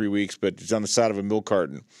last 2 or 3 weeks, but it's on the side of a milk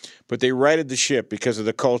carton. But they righted the ship because of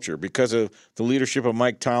the culture, because of the leadership of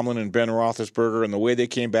Mike Tomlin and Ben Roethlisberger, and the way they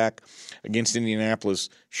came back against Indianapolis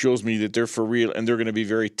shows me that they're for real, and they're going to be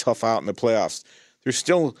very tough out in the playoffs. They're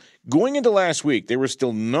still, going into last week, they were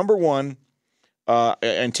still number one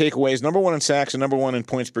in takeaways, number one in sacks, and number one in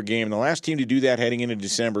points per game. And the last team to do that heading into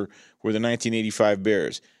December were the 1985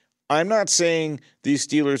 Bears. I'm not saying these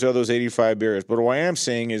Steelers are those 85 Bears, but what I am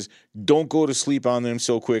saying is don't go to sleep on them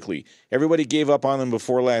so quickly. Everybody gave up on them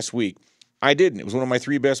before last week. I didn't. It was one of my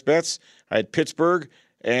 3 best bets. I had Pittsburgh,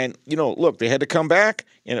 and, look, they had to come back,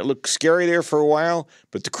 and it looked scary there for a while,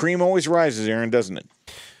 but the cream always rises, Aaron, doesn't it?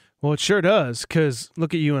 Well, it sure does, because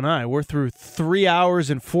look at you and I. We're through 3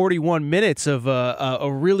 hours and 41 minutes of a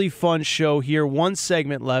really fun show here. One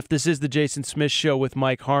segment left. This is the Jason Smith Show with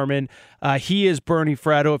Mike Harmon. He is Bernie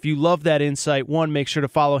Fratto. If you love that insight, make sure to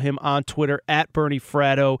follow him on Twitter at Bernie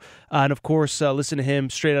Fratto. And, of course, listen to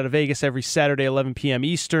him straight out of Vegas every Saturday, 11 p.m.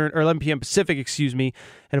 Eastern, or 11 p.m. Pacific, excuse me.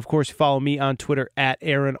 And, of course, follow me on Twitter at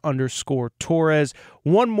Aaron_Torres.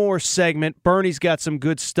 One more segment. Bernie's got some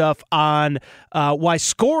good stuff on why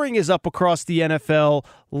scoring is up across the NFL.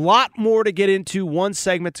 Lot more to get into. One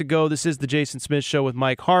segment to go. This is the Jason Smith Show with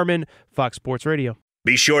Mike Harmon, Fox Sports Radio.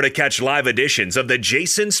 Be sure to catch live editions of the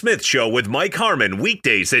Jason Smith Show with Mike Harmon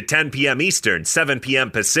weekdays at 10 p.m. Eastern, 7 p.m.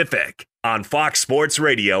 Pacific on Fox Sports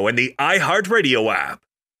Radio and the iHeartRadio app.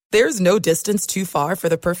 There's no distance too far for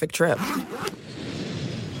the perfect trip.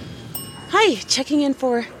 Hi, checking in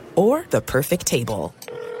for... Or the perfect table.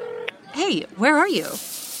 Hey, where are you?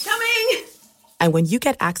 Coming! And when you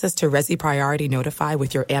get access to Resi Priority Notify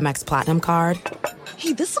with your Amex Platinum card...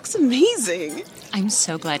 Hey, this looks amazing! I'm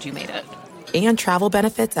so glad you made it. And travel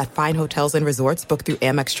benefits at fine hotels and resorts booked through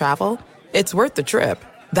Amex Travel, it's worth the trip.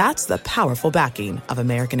 That's the powerful backing of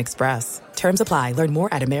American Express. Terms apply. Learn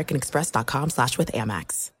more at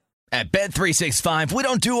americanexpress.com/withAmex. At Bet365, we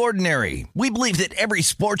don't do ordinary. We believe that every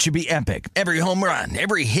sport should be epic. Every home run,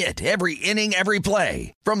 every hit, every inning, every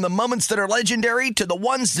play. From the moments that are legendary to the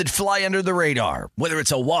ones that fly under the radar. Whether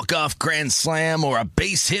it's a walk-off grand slam or a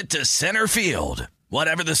base hit to center field.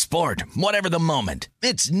 Whatever the sport, whatever the moment,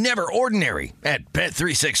 it's never ordinary at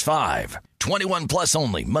Bet365. 21 plus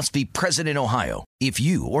only. Must be present in Ohio. If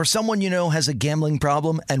you or someone you know has a gambling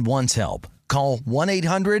problem and wants help, call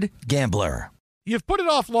 1-800-GAMBLER. You've put it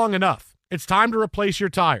off long enough. It's time to replace your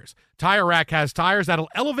tires. Tire Rack has tires that'll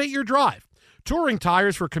elevate your drive. Touring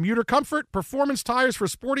tires for commuter comfort, performance tires for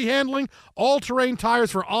sporty handling, all-terrain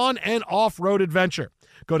tires for on- and off-road adventure.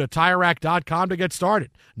 Go to TireRack.com to get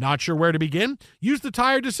started. Not sure where to begin? Use the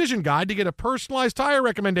Tire Decision Guide to get a personalized tire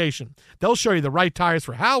recommendation. They'll show you the right tires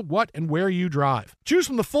for how, what, and where you drive. Choose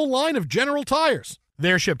from the full line of General Tires.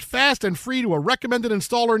 They're shipped fast and free to a recommended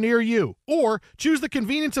installer near you. Or choose the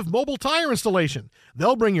convenience of mobile tire installation.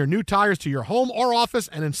 They'll bring your new tires to your home or office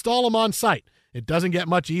and install them on site. It doesn't get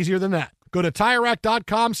much easier than that. Go to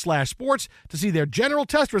TireRack.com/sports to see their general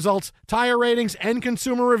test results, tire ratings, and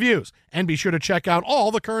consumer reviews. And be sure to check out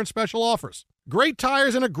all the current special offers. Great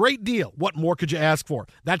tires and a great deal. What more could you ask for?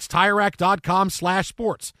 That's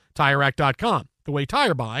TireRack.com/sports. TireRack.com, the way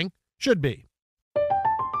tire buying should be.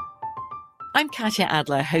 I'm Katya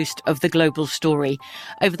Adler, host of The Global Story.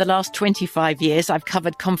 Over the last 25 years, I've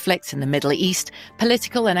covered conflicts in the Middle East,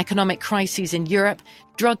 political and economic crises in Europe,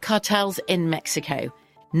 drug cartels in Mexico.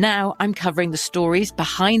 Now I'm covering the stories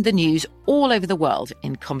behind the news all over the world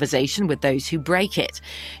in conversation with those who break it.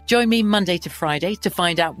 Join me Monday to Friday to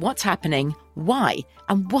find out what's happening, why,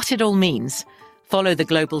 and what it all means. Follow The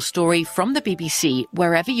Global Story from the BBC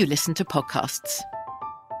wherever you listen to podcasts.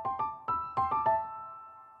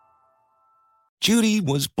 Judy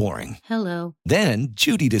was boring. Hello. Then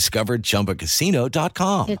Judy discovered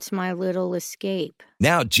ChumbaCasino.com. It's my little escape.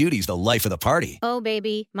 Now Judy's the life of the party. Oh,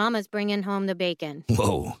 baby, mama's bringing home the bacon.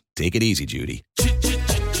 Whoa, take it easy, Judy.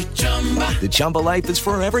 The Chumba life is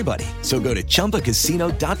for everybody. So go to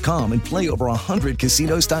ChumbaCasino.com and play over 100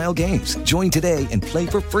 casino-style games. Join today and play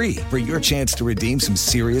for free for your chance to redeem some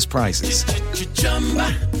serious prizes.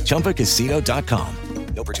 ChumbaCasino.com.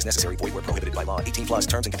 No purchase necessary. Void where prohibited by law. 18 plus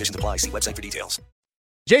terms and conditions apply. See website for details.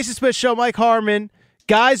 Jason Smith Show, Mike Harmon.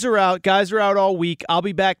 Guys are out. Guys are out all week. I'll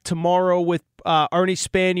be back tomorrow with Arnie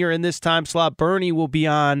Spanier in this time slot. Bernie will be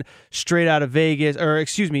on Straight Out of Vegas.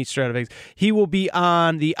 He will be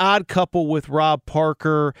on The Odd Couple with Rob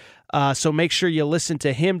Parker. So make sure you listen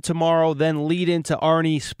to him tomorrow, then lead into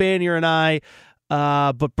Arnie Spanier and I.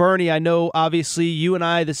 But Bernie, I know obviously you and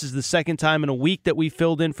I, this is the second time in a week that we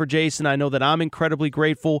filled in for Jason. I know that I'm incredibly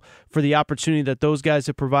grateful for the opportunity that those guys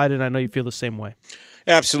have provided. I know you feel the same way.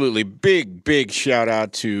 Absolutely. Big shout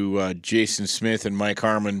out to Jason Smith and Mike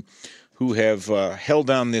Harmon, who have held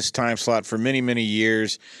down this time slot for many, many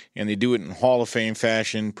years, and they do it in Hall of Fame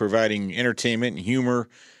fashion, providing entertainment and humor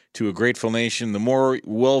to a grateful nation. The more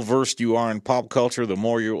well-versed you are in pop culture, the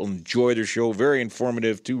more you'll enjoy their show. Very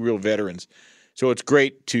informative, two real veterans. So it's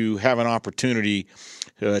great to have an opportunity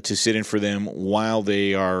to sit in for them while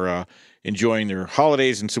they are enjoying their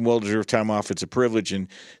holidays and some well-deserved time off. It's a privilege, and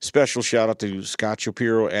special shout-out to Scott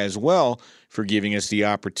Shapiro as well for giving us the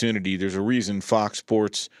opportunity. There's a reason Fox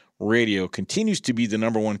Sports Radio continues to be the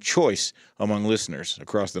number one choice among listeners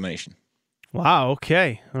across the nation. Wow,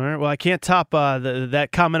 okay. All right. Well, I can't top that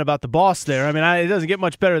comment about the boss there. I mean, it doesn't get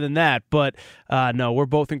much better than that. But, no, we're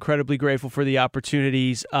both incredibly grateful for the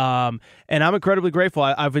opportunities. And I'm incredibly grateful.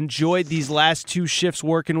 I've enjoyed these last two shifts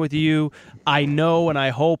working with you. I know and I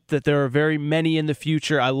hope that there are very many in the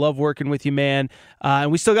future. I love working with you, man.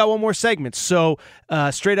 And we still got one more segment. So,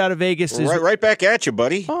 Straight Out of Vegas is... Right back at you,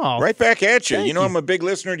 buddy. Oh, right back at you. You. I'm a big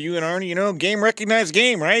listener to you and Arnie. Game recognized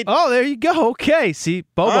game, right? Oh, there you go. Okay. See,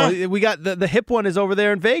 Bobo, we got the hip one is over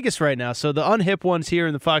there in Vegas right now. So the unhip one's here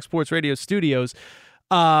in the Fox Sports Radio studios.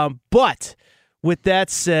 But with that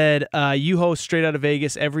said, you host Straight Out of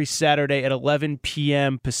Vegas every Saturday at 11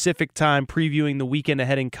 p.m. Pacific time, previewing the weekend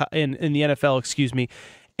ahead in the NFL,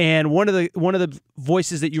 And one of the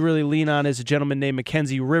voices that you really lean on is a gentleman named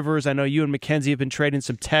Mackenzie Rivers. I know you and Mackenzie have been trading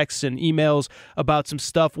some texts and emails about some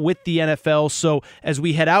stuff with the NFL. So as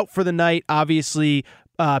we head out for the night, obviously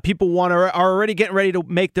people are already getting ready to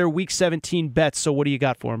make their Week 17 bets. So what do you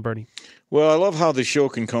got for them, Bernie? Well, I love how the show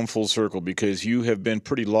can come full circle because you have been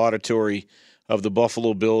pretty laudatory of the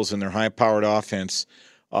Buffalo Bills and their high-powered offense.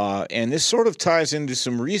 And this sort of ties into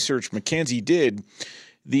some research Mackenzie did.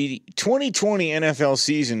 The 2020 NFL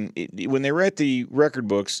season, when they were at the record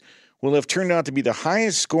books, will have turned out to be the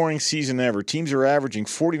highest scoring season ever. Teams are averaging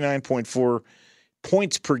 49.4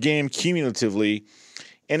 points per game cumulatively.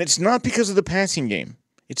 And it's not because of the passing game.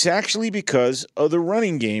 It's actually because of the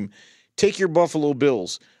running game. Take your Buffalo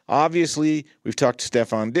Bills. Obviously, we've talked to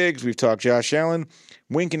Stephon Diggs. We've talked Josh Allen.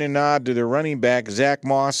 Winking a nod to their running back, Zach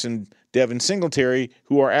Moss and Devin Singletary,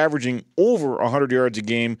 who are averaging over 100 yards a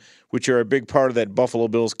game, which are a big part of that Buffalo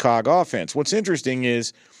Bills cog offense. What's interesting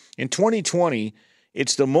is in 2020,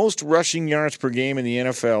 it's the most rushing yards per game in the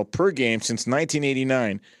NFL per game since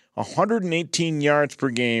 1989, 118 yards per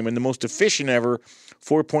game, and the most efficient ever,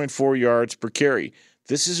 4.4 yards per carry.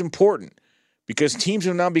 This is important because teams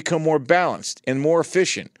have now become more balanced and more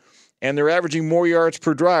efficient, and they're averaging more yards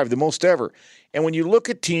per drive, the most ever. And when you look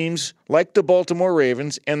at teams like the Baltimore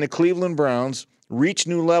Ravens and the Cleveland Browns reach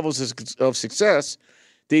new levels of success,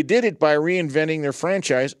 they did it by reinventing their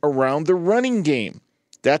franchise around the running game.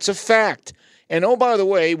 That's a fact. And oh, by the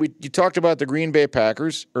way, you talked about the Green Bay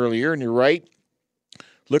Packers earlier, and you're right.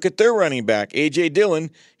 Look at their running back, A.J. Dillon.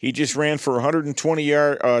 He just ran for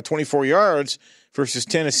 24 yards versus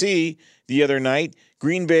Tennessee the other night.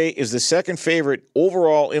 Green Bay is the second favorite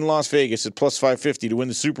overall in Las Vegas at plus 550 to win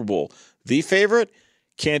the Super Bowl. The favorite,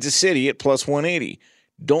 Kansas City at plus 180.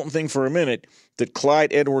 Don't think for a minute that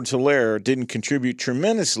Clyde Edwards-Helaire didn't contribute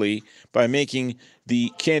tremendously by making the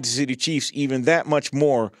Kansas City Chiefs even that much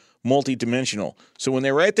more multidimensional. So when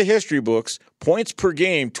they write the history books, points per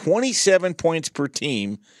game, 27 points per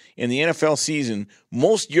team in the NFL season,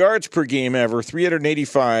 most yards per game ever,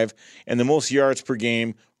 385, and the most yards per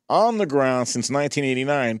game on the ground since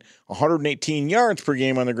 1989, 118 yards per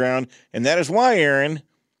game on the ground. And that is why, Aaron,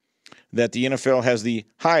 that the NFL has the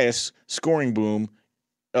highest scoring boom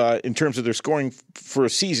in terms of their scoring for a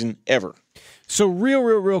season ever. So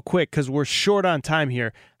real quick, because we're short on time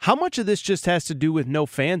here, how much of this just has to do with no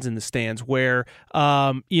fans in the stands where,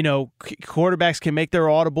 quarterbacks can make their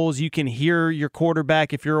audibles, you can hear your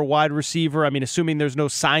quarterback if you're a wide receiver? I mean, assuming there's no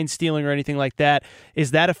sign stealing or anything like that,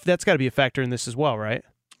 that's got to be a factor in this as well, right?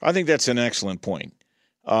 I think that's an excellent point.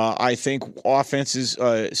 I think offenses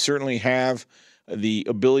certainly have the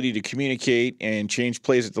ability to communicate and change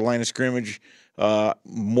plays at the line of scrimmage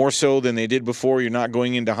more so than they did before. You're not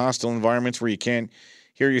going into hostile environments where you can't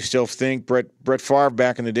hear yourself think. Brett Favre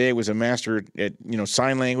back in the day was a master at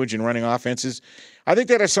sign language and running offenses. I think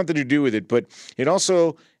that has something to do with it, but it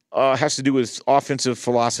also has to do with offensive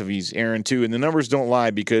philosophies, Aaron, too. And the numbers don't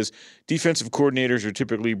lie because defensive coordinators are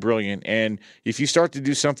typically brilliant. And if you start to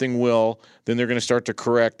do something well, then they're going to start to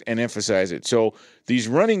correct and emphasize it. So these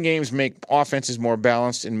running games make offenses more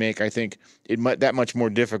balanced and make, I think, it that much more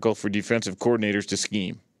difficult for defensive coordinators to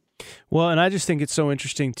scheme. Well, and I just think it's so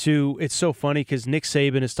interesting, too. It's so funny because Nick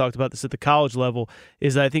Saban has talked about this at the college level,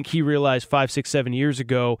 is I think he realized 5, 6, 7 years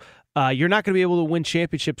ago, you're not going to be able to win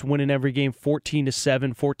championships winning every game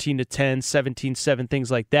 14-7, 14-10, 17-7,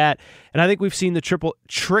 things like that. And I think we've seen the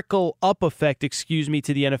trickle-up effect, to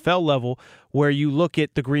the NFL level, where you look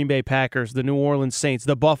at the Green Bay Packers, the New Orleans Saints,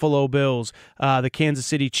 the Buffalo Bills, the Kansas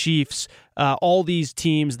City Chiefs, all these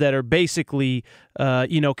teams that are basically,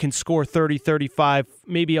 can score 30, 35,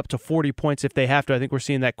 maybe up to 40 points if they have to. I think we're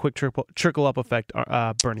seeing that quick trickle-up effect,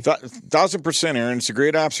 Bernie. 1,000%, Aaron. It's a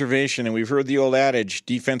great observation, and we've heard the old adage,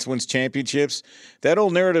 defense wins championships. That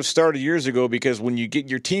old narrative started years ago because when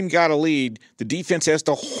your team got a lead, the defense has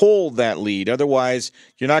to hold that lead. Otherwise,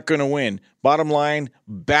 you're not going to win. Bottom line,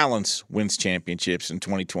 balance wins championships in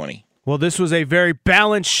 2020. Well, this was a very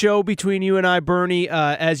balanced show between you and I, Bernie.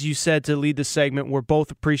 As you said, to lead the segment, we're both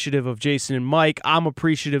appreciative of Jason and Mike. I'm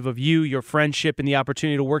appreciative of you, your friendship, and the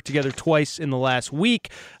opportunity to work together twice in the last week.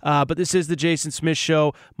 But this is the Jason Smith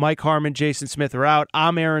Show. Mike Harmon, Jason Smith are out.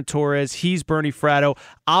 I'm Aaron Torres. He's Bernie Fratto.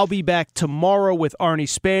 I'll be back tomorrow with Arnie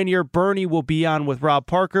Spanier. Bernie will be on with Rob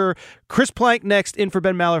Parker. Chris Plank next, in for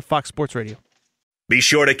Ben Maller, Fox Sports Radio. Be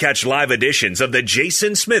sure to catch live editions of The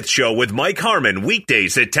Jason Smith Show with Mike Harmon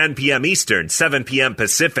weekdays at 10 p.m. Eastern, 7 p.m.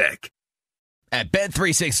 Pacific. At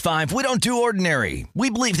Bet365, we don't do ordinary. We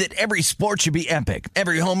believe that every sport should be epic.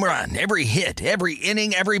 Every home run, every hit, every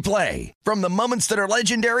inning, every play. From the moments that are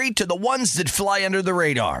legendary to the ones that fly under the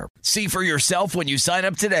radar. See for yourself when you sign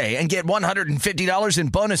up today and get $150 in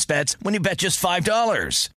bonus bets when you bet just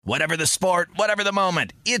 $5. Whatever the sport, whatever the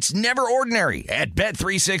moment, it's never ordinary at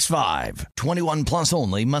Bet365. 21 plus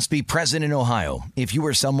only. Must be present in Ohio. If you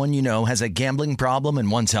or someone you know has a gambling problem and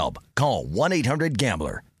wants help, call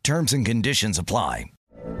 1-800-GAMBLER. Terms and conditions apply.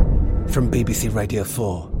 From BBC Radio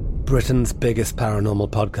 4, Britain's biggest paranormal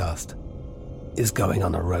podcast is going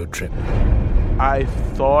on a road trip. I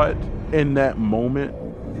thought in that moment,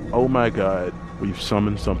 oh my God, we've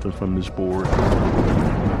summoned something from this board.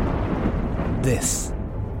 This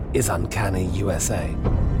is Uncanny USA.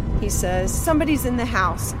 He says, somebody's in the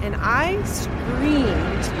house, and I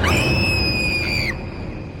screamed.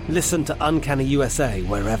 Listen to Uncanny USA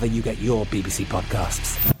wherever you get your BBC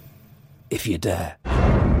podcasts, if you dare.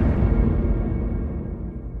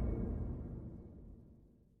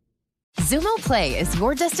 Xumo Play is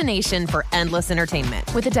your destination for endless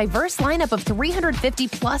entertainment. With a diverse lineup of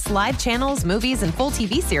 350-plus live channels, movies, and full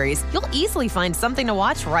TV series, you'll easily find something to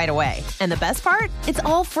watch right away. And the best part? It's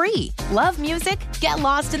all free. Love music? Get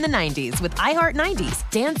lost in the 90s with iHeart 90s,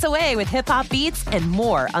 dance away with hip-hop beats, and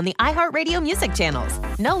more on the iHeartRadio music channels.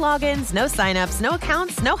 No logins, no signups, no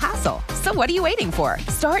accounts, no hassle. So what are you waiting for?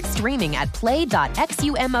 Start streaming at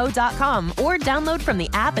play.xumo.com or download from the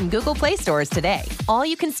app and Google Play stores today. All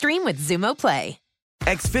you can stream with Xumo Play.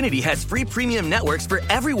 Xfinity has free premium networks for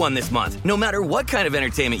everyone this month, no matter what kind of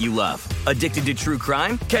entertainment you love. Addicted to true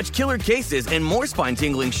crime? Catch killer cases and more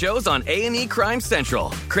spine-tingling shows on A&E Crime Central.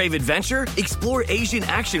 Crave adventure? Explore Asian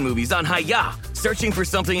action movies on Hi-YAH. Searching for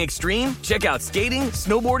something extreme? Check out skating,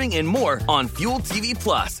 snowboarding, and more on Fuel TV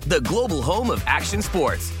Plus, the global home of action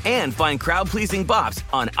sports. And find crowd-pleasing bops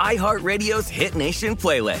on iHeartRadio's Hit Nation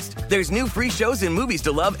playlist. There's new free shows and movies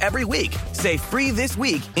to love every week. Say free this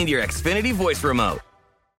week in your Xfinity voice remote.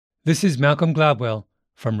 This is Malcolm Gladwell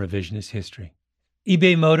from Revisionist History.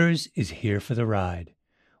 eBay Motors is here for the ride.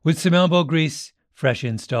 With some elbow grease, fresh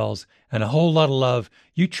installs, and a whole lot of love,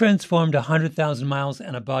 you transformed 100,000 miles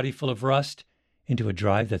and a body full of rust into a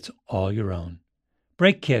drive that's all your own.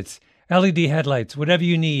 Brake kits, LED headlights, whatever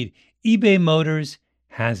you need, eBay Motors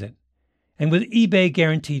has it. And with eBay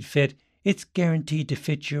Guaranteed Fit, it's guaranteed to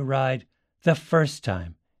fit your ride the first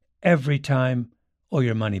time, every time, or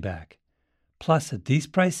your money back. Plus, at these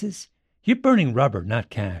prices, you're burning rubber, not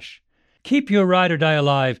cash. Keep your ride or die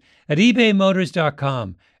alive at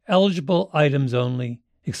ebaymotors.com. Eligible items only.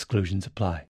 Exclusions apply.